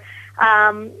studio,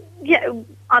 I'm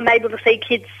able to see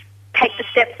kids take the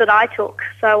steps that I took.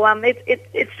 So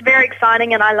it's very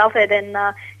exciting, and I love it, and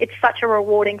it's such a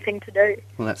rewarding thing to do.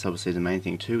 Well, that's obviously the main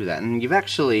thing too with that. And you've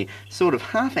actually sort of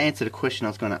half answered a question I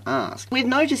was going to ask. We've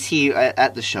noticed here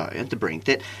at the show, at the Brink,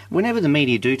 that whenever the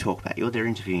media do talk about you, or they're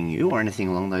interviewing you, or anything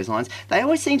along those lines, they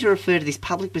always seem to refer to this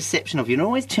public perception of you, and it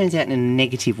always turns out in a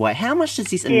negative way. How much does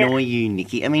this annoy you,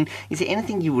 Nikki? I mean, is there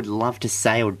anything you would love to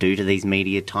say or do to these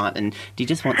media type, and do you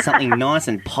just want something nice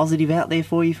and positive out there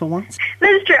for you for once?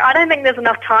 That is true. I don't think there's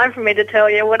enough time for me to tell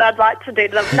you what I'd like to do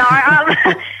to them. No,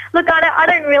 look, I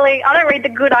don't read the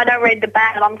good, I don't read the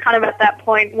bad. I'm kind of at that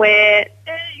point where,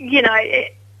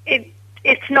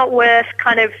 it's not worth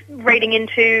kind of reading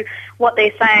into what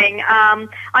they're saying. I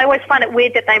always find it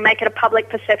weird that they make it a public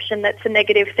perception that's a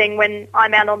negative thing when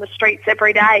I'm out on the streets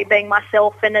every day being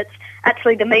myself, and it's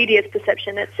actually the media's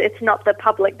perception. It's not the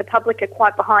public. The public are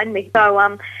quite behind me. So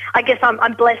I guess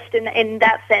I'm blessed in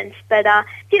that sense. But,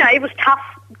 it was tough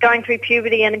going through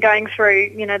puberty and going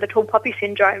through, the tall poppy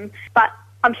syndrome. But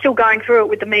I'm still going through it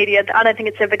with the media. I don't think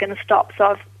it's ever going to stop, so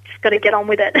I've just got to get on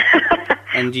with it.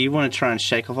 And do you want to try and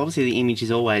shake off? Obviously, the image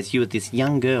is always you at this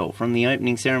young girl from the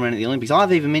opening ceremony at the Olympics.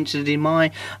 I've even mentioned it in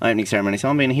my opening ceremony, so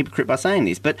I'm being a hypocrite by saying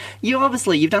this. But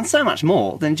you've done so much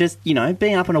more than just,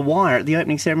 being up on a wire at the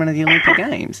opening ceremony of the Olympic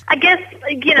Games. I guess,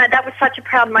 that was such a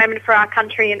proud moment for our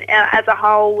country and as a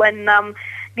whole. And,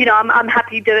 I'm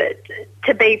happy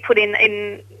to be put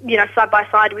in side by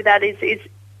side with that is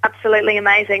absolutely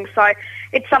amazing. So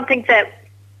it's something that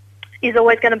is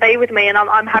always going to be with me, and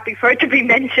I'm happy for it to be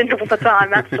mentioned all the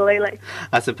time, absolutely.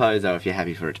 I suppose, though, if you're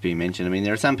happy for it to be mentioned, I mean,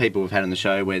 there are some people we've had on the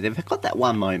show where they've got that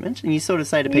one moment, and you sort of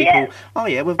say to people, oh,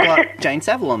 yeah, we've got Jane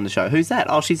Saville on the show. Who's that?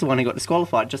 Oh, she's the one who got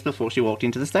disqualified just before she walked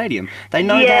into the stadium. They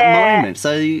know that moment.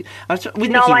 So with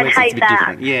Nikki Webster, it's a bit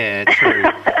different. Yeah, true.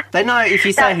 They know if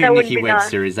you say who Nikki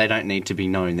Webster is, they don't need to be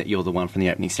known that you're the one from the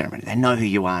opening ceremony. They know who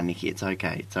you are, Nikki. It's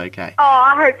okay. It's okay. Oh,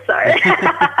 I hope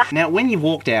so. Now, when you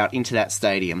walked out into that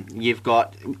stadium, you've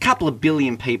got a couple of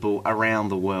billion people around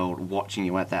the world watching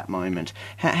you at that moment.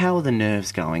 How are the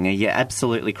nerves going? Are you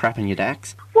absolutely crapping your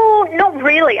dacks? Well, not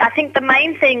really. I think the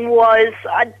main thing was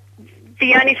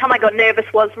the only time I got nervous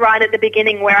was right at the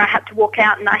beginning where I had to walk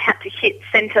out and I had to hit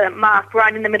centre mark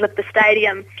right in the middle of the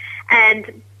stadium.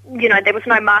 And there was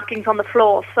no markings on the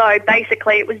floor, so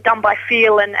basically it was done by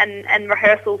feel and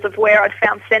rehearsals of where I'd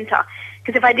found centre.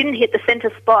 Because if I didn't hit the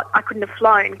centre spot, I couldn't have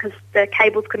flown because the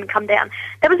cables couldn't come down.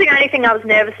 That was the only thing I was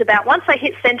nervous about. Once I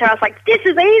hit centre, I was like, this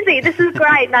is easy, this is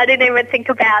great, and I didn't even think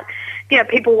about,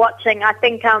 people watching. I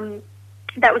think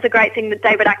that was a great thing that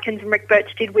David Atkins and Rick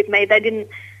Birch did with me. They didn't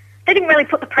really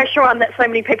put the pressure on that so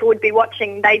many people would be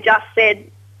watching. They just said,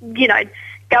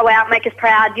 go out, make us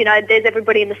proud, there's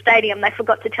everybody in the stadium. They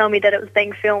forgot to tell me that it was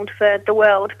being filmed for the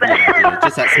world. But yeah,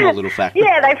 just that small little fact.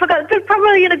 Yeah, they forgot, but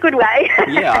probably in a good way.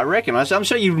 Yeah, I reckon. I'm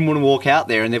sure you wouldn't want to walk out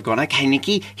there and they've gone, okay,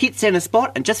 Nikki, hit centre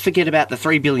spot and just forget about the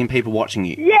 3 billion people watching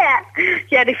you. Yeah,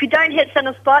 and if you don't hit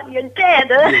centre spot, you're dead.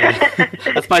 Yeah.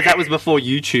 I suppose that was before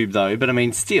YouTube, though, but I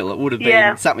mean, still, it would have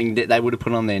been something that they would have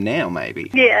put on there now, maybe.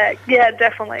 Yeah,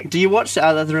 definitely. Do you watch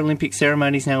other Olympic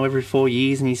ceremonies now every 4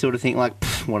 years and you sort of think, like,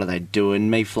 what are they doing?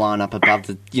 Me flying up above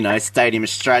the, Stadium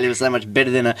Australia was so much better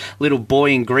than a little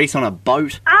boy in Greece on a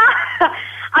boat.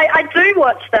 I do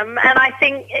watch them, and I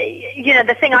think,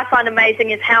 the thing I find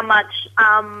amazing is how much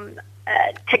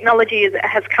technology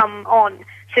has come on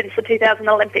since the 2000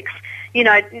 Olympics.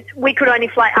 We could only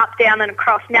fly up, down and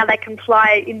across. Now they can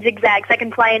fly in zigzags. They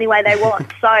can fly any way they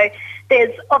want. So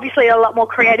there's obviously a lot more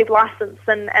creative license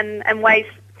and ways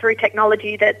through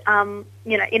technology that,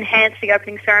 enhance the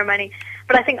opening ceremony.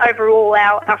 But I think overall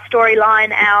our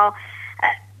storyline,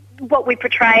 what we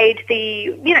portrayed,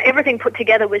 everything put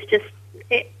together was just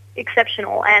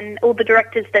exceptional, and all the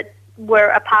directors that were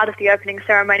a part of the opening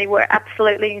ceremony were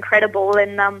absolutely incredible,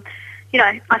 and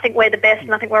I think we're the best,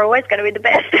 and I think we're always going to be the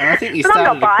best. And I think you but started.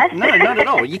 I'm not biased. No, not at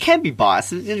all. You can be biased.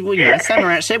 Sam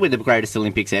Morant said we're the greatest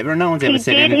Olympics ever, and no one's ever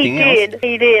said anything else.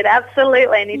 He did,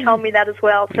 absolutely, and he told me that as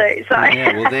well too. So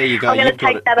yeah, well, there you go. I'm going to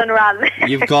take that and run.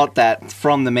 You've got that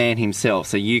from the man himself,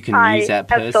 so you can use that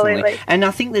personally. Absolutely. And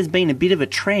I think there's been a bit of a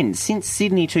trend since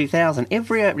Sydney 2000.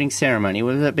 Every opening ceremony,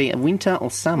 whether it be winter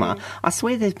or summer, I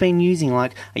swear there's been using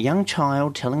like a young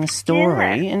child telling a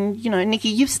story. Yeah. And Nikki,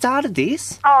 you've started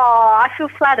this. Oh, I feel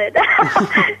flattered.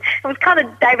 It was kind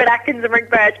of David Atkins and Rick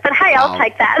Birch, but hey, I'll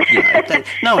take that. Yeah,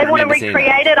 no one they want to remembers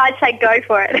recreate it, I'd say go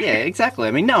for it. Yeah, exactly.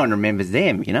 I mean, no one remembers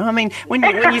them. I mean, when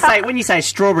you say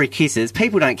Strawberry Kisses,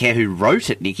 people don't care who wrote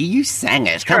it, Nikki. You sang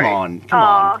it. Come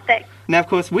on. Thanks. Now, of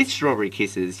course, with Strawberry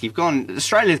Kisses,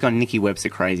 Australia's gone Nikki Webster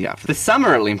crazy after the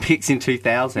Summer Olympics in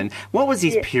 2000. What was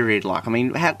this period like? I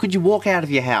mean, how could you walk out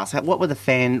of your house? What were the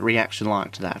fan reaction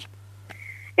like to that?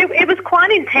 It was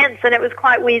quite intense, and it was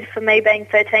quite weird for me being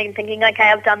 13, thinking, okay,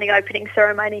 I've done the opening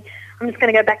ceremony. I'm just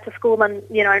going to go back to school, and,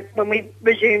 when we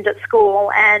resumed at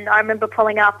school, and I remember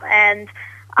pulling up, and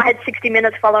I had 60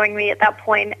 Minutes following me at that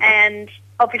point, and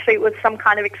obviously it was some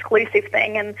kind of exclusive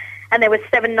thing, and there was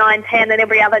 7, 9, 10, and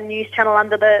every other news channel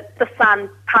under the sun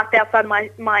parked outside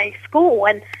my school,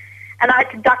 and I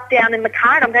had to duck down in the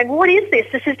car, and I'm going, what is this?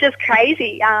 This is just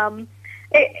crazy.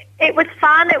 It was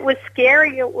fun, it was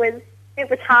scary, it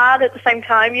was hard at the same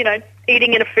time,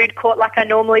 eating in a food court like I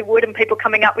normally would, and people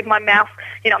coming up with my mouth,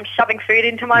 I'm shoving food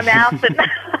into my mouth and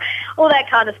all that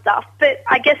kind of stuff. But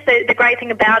I guess the great thing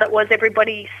about it was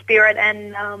everybody's spirit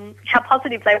and how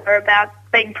positive they were about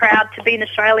being proud to be an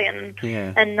Australian.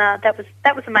 Yeah. And that was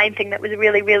the main thing that was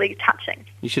really, really touching.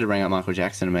 You should have rang up Michael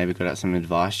Jackson and maybe got out some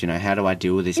advice. How do I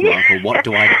deal with this, Michael? What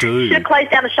do I do? Should have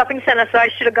closed down the shopping centre, so I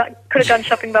could have gone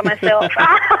shopping by myself.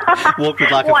 Walk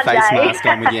with like a One face day. mask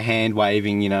on with your hand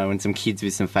waving, and some kids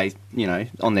with some face,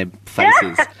 on their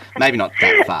faces. Maybe not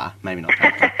that far.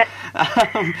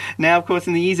 Now, of course,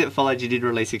 in the years that followed, you did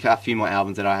release a few more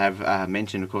albums that I have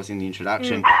mentioned, of course, in the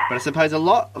introduction. But I suppose a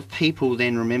lot of people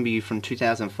then remember you from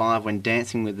 2005 when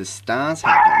Dancing with the Stars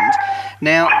happened.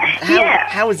 Now,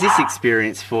 how was this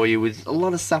experience for you with a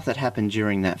lot of stuff that happened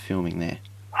during that filming there?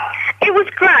 It was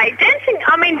great.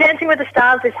 Dancing with the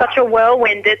Stars is such a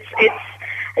whirlwind. It's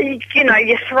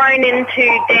you're thrown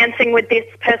into dancing with this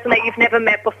person that you've never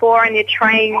met before, and you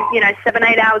train, 7,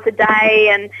 8 hours a day,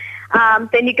 and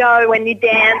then you go and you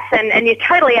dance, and you're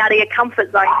totally out of your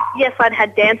comfort zone. Yes, I'd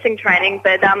had dancing training,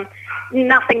 but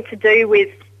nothing to do with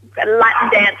Latin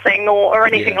dancing or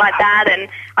anything like that, and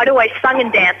I'd always sung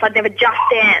and danced. I'd never just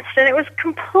danced, and it was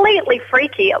completely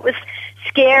freaky. It was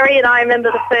scary, and I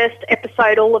remember the first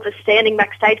episode, all of us standing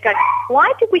backstage going,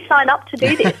 why did we sign up to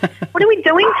do this? What are we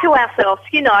doing to ourselves,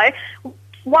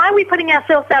 Why are we putting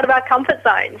ourselves out of our comfort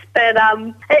zones? But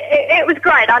it was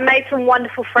great. I made some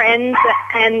wonderful friends,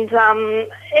 and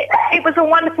it was a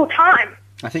wonderful time.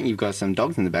 I think you've got some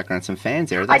dogs in the background, some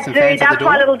fans there. Are I there some do. fans at the That's door?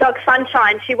 my little dog,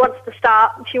 Sunshine. She wants to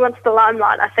start. She wants the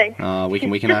limelight, I think. Oh, we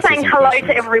can Just ask her saying some hello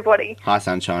questions. to everybody. Hi,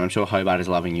 Sunshine. I'm sure Hobart is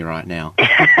loving you right now.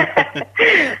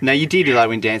 Now, you did,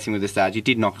 when Dancing with the Stars, you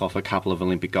did knock off a couple of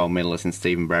Olympic gold medalists in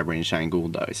Stephen Bradbury and Shane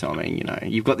Gould, though. So, I mean,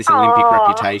 you've got this Olympic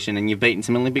reputation, and you've beaten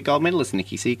some Olympic gold medalists,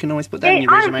 Nikki, so you can always put that in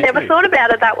your resume, I've never thought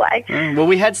about it that way. Well,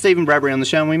 we had Stephen Bradbury on the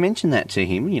show, and we mentioned that to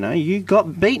him. You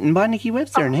got beaten by Nikki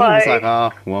Webster, and he was like,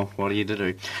 oh, well, what are you to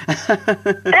do?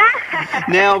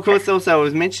 Now, of course, also I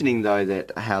was mentioning, though,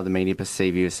 that how the media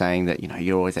perceive you as saying that,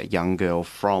 you're always that young girl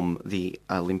from the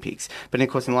Olympics. But, of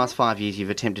course, in the last 5 years, you've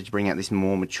attempted to bring out this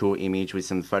more mature image with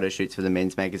some photo shoots for the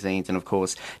men's magazines, and, of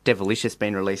course, Devilicious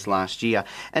being released last year.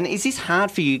 And is this hard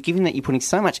for you, given that you're putting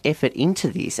so much effort into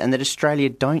this and that Australia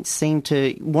don't seem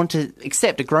to want to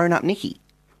accept a grown-up Nikki?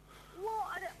 Well,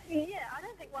 I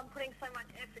don't think I'm putting so much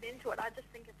effort into it. I just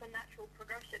think it's a natural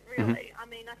progression, really. I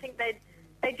mean, I think they'd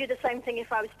do the same thing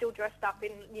if I was still dressed up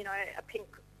in, a pink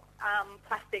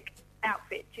plastic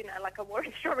outfit, like I wore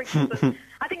in Strawberry Kisses.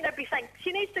 I think they'd be saying,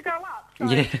 she needs to grow up. So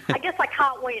I guess I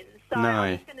can't win. So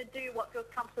I'm just going to do what feels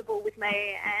comfortable with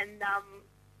me, and,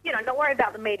 don't worry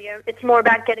about the media. It's more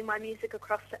about getting my music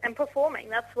across and performing.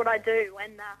 That's what I do.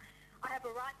 And I have a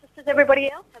right, just as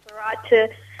everybody else has a right,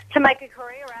 to make a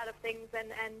career out of things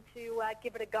and to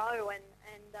give it a go. And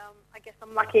I guess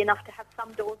I'm lucky enough to have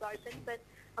some doors open, but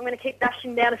I'm going to keep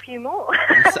dashing down a few more.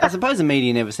 I suppose the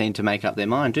media never seem to make up their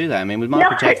mind, do they? I mean, with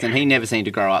Michael Jackson, he never seemed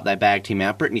to grow up. They bagged him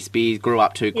out. Britney Spears grew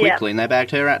up too quickly, and they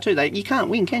bagged her out too. You can't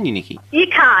win, can you, Nikki? You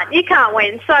can't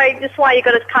win. So that's why you've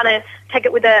got to kind of take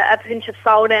it with a pinch of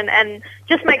salt and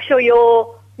just make sure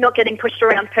you're not getting pushed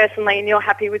around personally and you're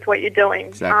happy with what you're doing.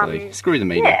 Exactly. Screw the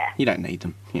media. Yeah. You don't need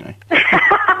them, you know.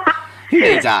 Who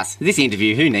needs us? This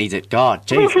interview, who needs it? God,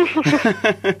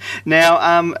 jeez. Now,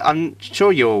 I'm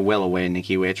sure you're well aware,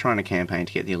 Nikki, we're trying to campaign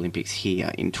to get the Olympics here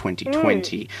in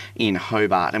 2020 in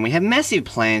Hobart, and we have massive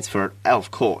plans for it, of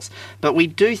course, but we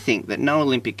do think that no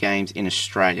Olympic Games in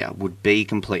Australia would be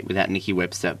complete without Nikki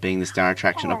Webster being the star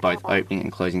attraction of both opening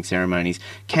and closing ceremonies.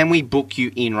 Can we book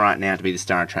you in right now to be the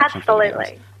star attraction for the Games?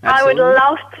 Absolutely. I would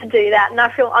love to do that, and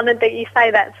I feel honoured that you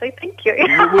say that, so thank you.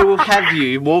 We will have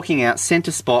you walking out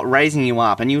centre spot, raising you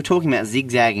up, and you were talking about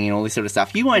zigzagging and all this sort of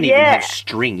stuff. You won't even have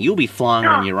string. You'll be flying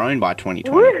on your own by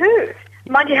 2020. Woohoo!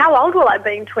 Mind you, how old will I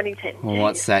be in 2010? Well,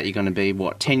 what's that? You're going to be,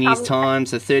 10 years' time?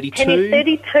 So 32? 10 years,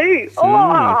 32.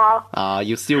 Oh!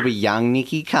 You'll still be young,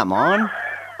 Nikki. Come on.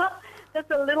 That's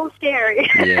a little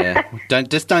scary. Yeah. Don't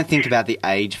think about the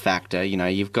age factor. You know,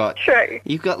 you've got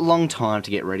long time to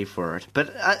get ready for it.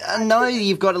 But I know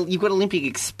you've got Olympic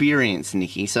experience,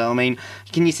 Nikki. So I mean,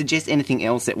 can you suggest anything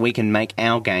else that we can make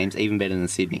our games even better than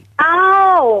Sydney?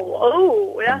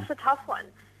 Oh, that's a tough one.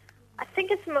 I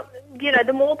think it's,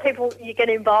 the more people you get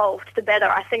involved, the better.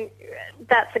 I think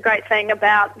that's a great thing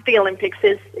about the Olympics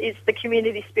is the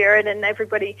community spirit and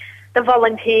everybody, the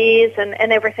volunteers and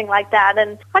everything like that.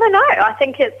 And I don't know. I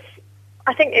think it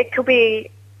could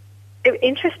be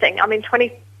interesting. I mean,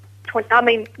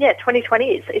 2020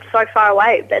 is so far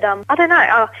away, but I don't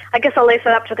know. I guess I'll leave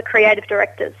that up to the creative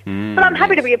directors. But I'm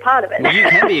happy to be a part of it. Well, you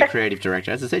can be a creative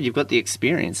director. As I said, you've got the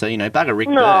experience. So, bugger Rick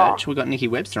Birch. We've got Nikki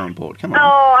Webster on board. Come on.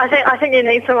 Oh, I think you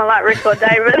need someone like Rick or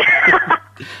David.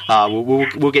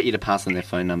 We'll get you to pass on their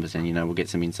phone numbers and, we'll get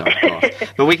some inside calls.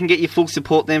 But we can get your full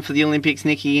support then for the Olympics,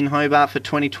 Nikki, in Hobart for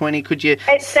 2020. Could you...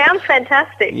 It sounds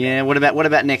fantastic. Yeah, what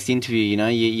about next interview?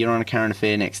 You're on a current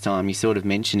affair next time. You're sort of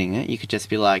mentioning it. You could just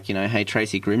be like, hey,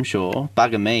 Tracy Grimshaw,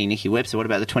 bugger me, Nikki Webster, what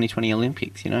about the 2020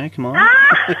 Olympics? Come on.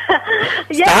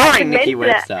 Starring Nikki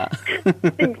Webster.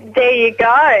 There you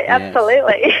go.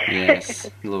 Absolutely. Yes.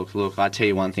 Look, I tell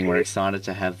you one thing, we're excited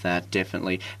to have that,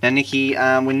 definitely. Now, Nikki,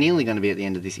 we're nearly going to be at the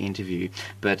end of this interview,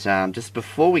 but just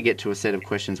before we get to a set of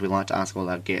questions we like to ask all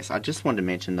our guests, I just wanted to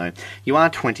mention, though, you are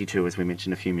 22, as we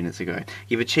mentioned a few minutes ago.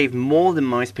 You've achieved more than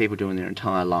most people do in their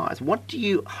entire lives. What do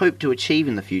you hope to achieve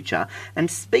in the future? And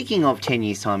speaking of 10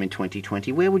 years' time in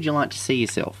 2020, where would you like to see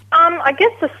yourself? I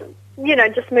guess just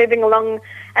moving along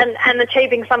and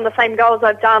achieving some of the same goals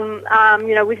I've done,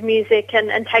 with music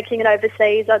and taking it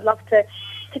overseas. I'd love to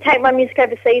take my music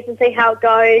overseas and see how it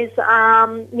goes.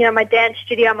 My dance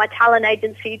studio, my talent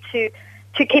agency to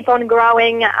keep on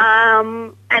growing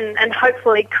and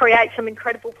hopefully create some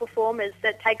incredible performers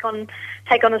that take on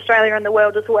Australia and the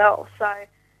world as well. So,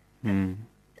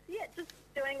 just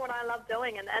doing what I love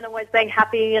doing and always being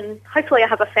happy, and hopefully I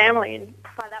have a family and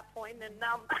by that point, and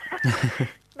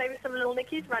maybe some little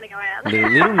Nickies running around. The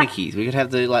little Nickies. We could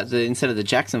have instead of the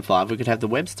Jackson 5, we could have the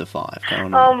Webster 5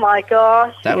 going on. Oh my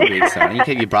gosh. That would be exciting. You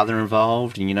keep your brother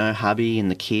involved and, hubby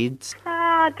and the kids.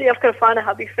 I've got to find a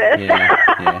hubby first.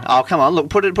 Yeah. Oh, come on. Look,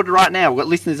 put it right now. We've got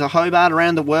listeners of Hobart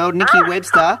around the world. Nikki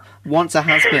Webster wants a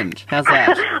husband. How's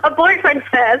that? A boyfriend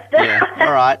first. Yeah.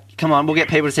 All right. Come on. We'll get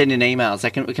people to send in emails.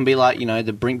 It can be like,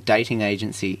 the Brink dating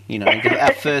agency.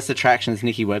 Our first attraction is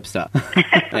Nikki Webster.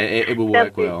 It will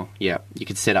work well. Yeah. You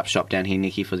could set up shop down here,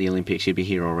 Nikki, for the Olympics. You'd be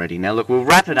here already. Now, look, we'll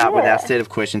wrap it up with our set of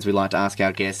questions we like to ask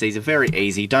our guests. These are very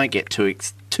easy. Don't get too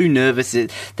nervous.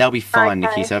 They'll be fine,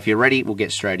 Nikki. So if you're ready, we'll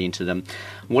get straight into them.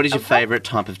 What is your favourite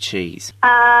type of cheese?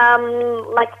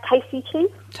 Like tasty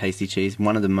cheese. Tasty cheese,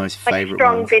 one of the most favourite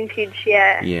strong ones. Vintage,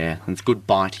 yeah. Yeah, it's good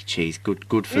bitey cheese,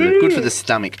 good for the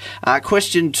stomach.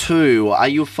 Question 2: are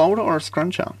you a folder or a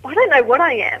scruncher? I don't know what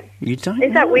I am. You don't?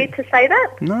 Is that weird to say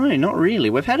that? No, not really.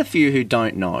 We've had a few who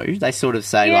don't know. They sort of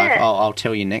say like, "Oh, I'll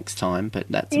tell you next time," but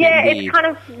that's a bit weird. It's kind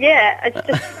of It's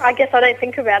just I guess I don't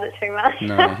think about it too much.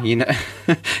 No,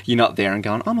 you're not there and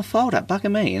going, "I'm a folder, bugger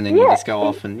me," and then you just go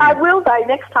off and. I will though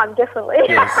next time, definitely.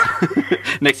 Yes.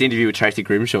 Next interview with Tracy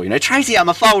Grimshaw. Tracy, I'm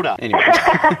a folder. Anyway.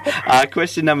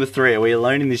 Question number 3: are we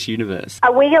alone in this universe?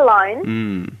 Are we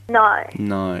alone?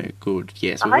 No. Good.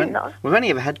 Yes. We've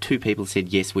only ever had 2 people said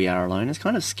yes, we are alone. It's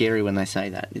kind of scary when they say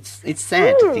that. It's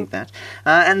sad to think that.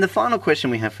 And the final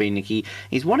question we have for you, Nikki,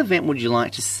 is what event would you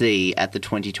like to see at the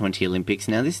 2020 Olympics?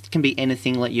 Now, this can be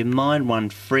anything. Let your mind run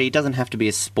free. It doesn't have to be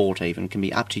a sport even. It can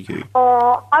be up to you.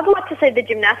 I'd like to see the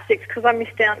gymnastics because I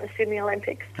missed out on the Sydney Olympics.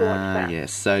 Olympics to watch that.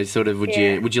 Yes. So, sort of, would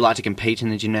you like to compete in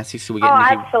the gymnastics? So we Oh, get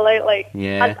Nikki? absolutely.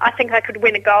 Yeah. I think I could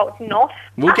win a gold. Not.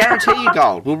 We'll guarantee you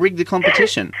gold. We'll rig the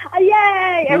competition.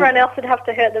 Yay! Everyone else would have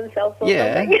to hurt themselves or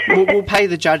something. we'll pay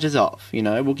the judges off, you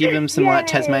know. We'll give them some, like,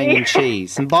 Tasmanian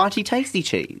cheese, some bitey tasty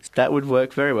cheese. That would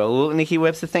work very well. Well, Nikki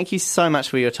Webster, thank you so much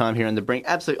for your time here on The Brink.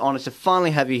 Absolute honour to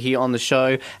finally have you here on the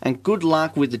show, and good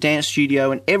luck with the dance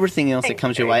studio and everything else that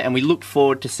comes your way, and we look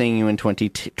forward to seeing you in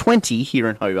 2020 here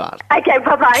in Hobart. Okay,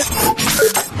 bye-bye.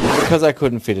 Because I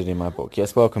couldn't fit it in my book.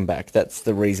 Yes, welcome back. That's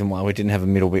the reason why we didn't have a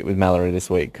middle bit with Mallory this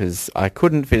week, because I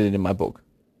couldn't fit it in my book.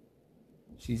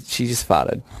 She just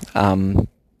farted.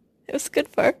 It was good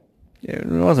for her. Yeah, it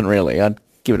wasn't really. I'd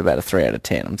give it about a 3 out of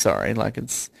 10. I'm sorry. Like, It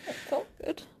felt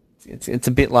good. it's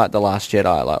a bit like The Last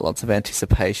Jedi, like lots of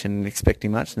anticipation and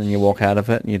expecting much, and then you walk out of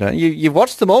it and you don't. You've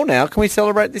watched them all now. Can we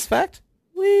celebrate this fact?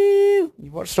 Woo!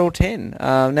 You've watched all 10.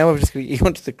 Now we've just you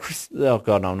went to the oh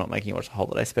god, no, I'm not making you watch the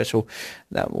holiday special.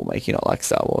 That will make you not like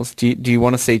Star Wars. Do you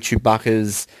want to see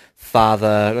Chewbacca's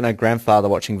grandfather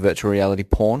watching virtual reality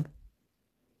porn?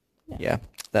 Yeah,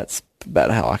 that's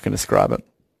about how I can describe it.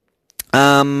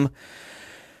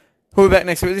 We'll be back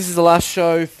next week. This is the last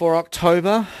show for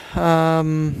October.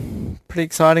 Pretty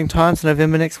exciting times.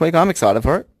 November next week. I'm excited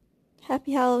for it.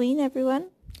 Happy Halloween, everyone.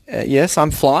 Yes,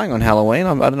 I'm flying on Halloween.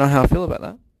 I don't know how I feel about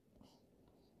that.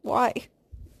 Why?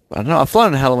 I don't know. I've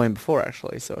flown on Halloween before,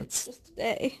 actually, so it's Just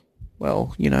today.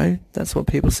 well, you know, that's what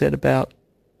people said about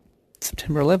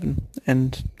September 11,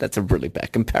 and that's a really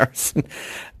bad comparison.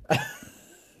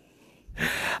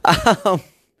 I'm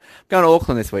going to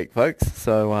Auckland this week, folks,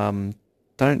 so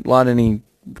don't light any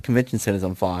convention centres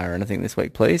on fire or anything this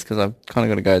week, please, because I've kind of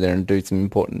got to go there and do some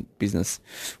important business.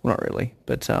 Well, not really,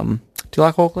 but do you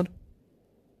like Auckland?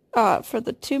 For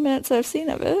the 2 minutes I've seen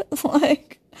of it,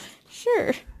 like,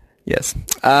 sure. Yes.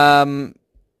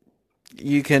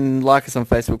 You can like us on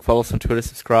Facebook, follow us on Twitter,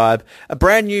 subscribe. A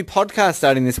brand new podcast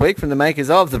starting this week from the makers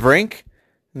of The Brink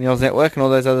and the Oz Network and all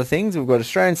those other things. We've got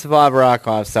Australian Survivor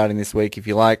Archive starting this week. If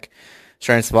you like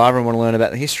Australian Survivor and want to learn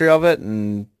about the history of it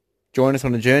and join us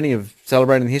on a journey of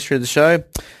celebrating the history of the show,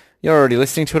 you're already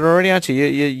listening to it already, aren't you?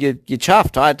 You're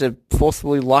chuffed. I had to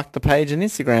forcibly like the page and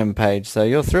Instagram page, so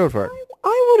you're thrilled for it.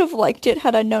 I would have liked it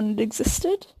had I known it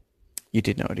existed. You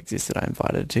did know it existed. I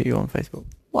invited it to you on Facebook.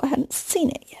 Well, I hadn't seen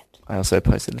it yet. I also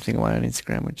posted a thing away on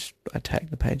Instagram, which I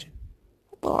tagged the page in.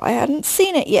 Well, I hadn't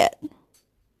seen it yet.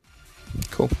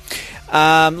 Cool.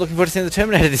 Looking forward to seeing The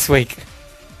Terminator this week.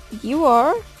 You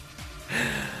are?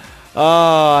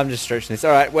 Oh, I'm just stretching this.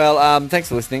 All right, well, thanks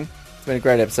for listening. It's been a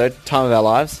great episode. Time of our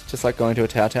lives, just like going to a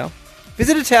Tau Tau.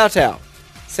 Visit a Tau Tau.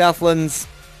 Southland's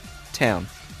town.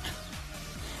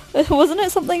 Wasn't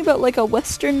it something about like a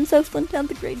western Southland town,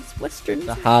 the greatest western?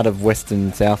 The heart of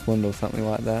Western Southland or something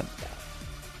like that.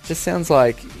 Just sounds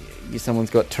like someone's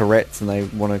got Tourette's and they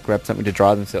want to grab something to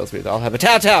dry themselves with. I'll have a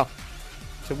Tau Tau.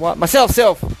 To what? Myself.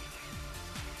 Yeah,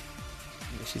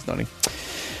 she's nodding.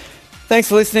 Thanks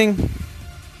for listening.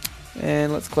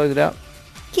 And let's close it out.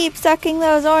 Keep sucking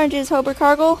those oranges, Hober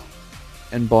Cargill.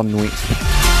 And bon nuit.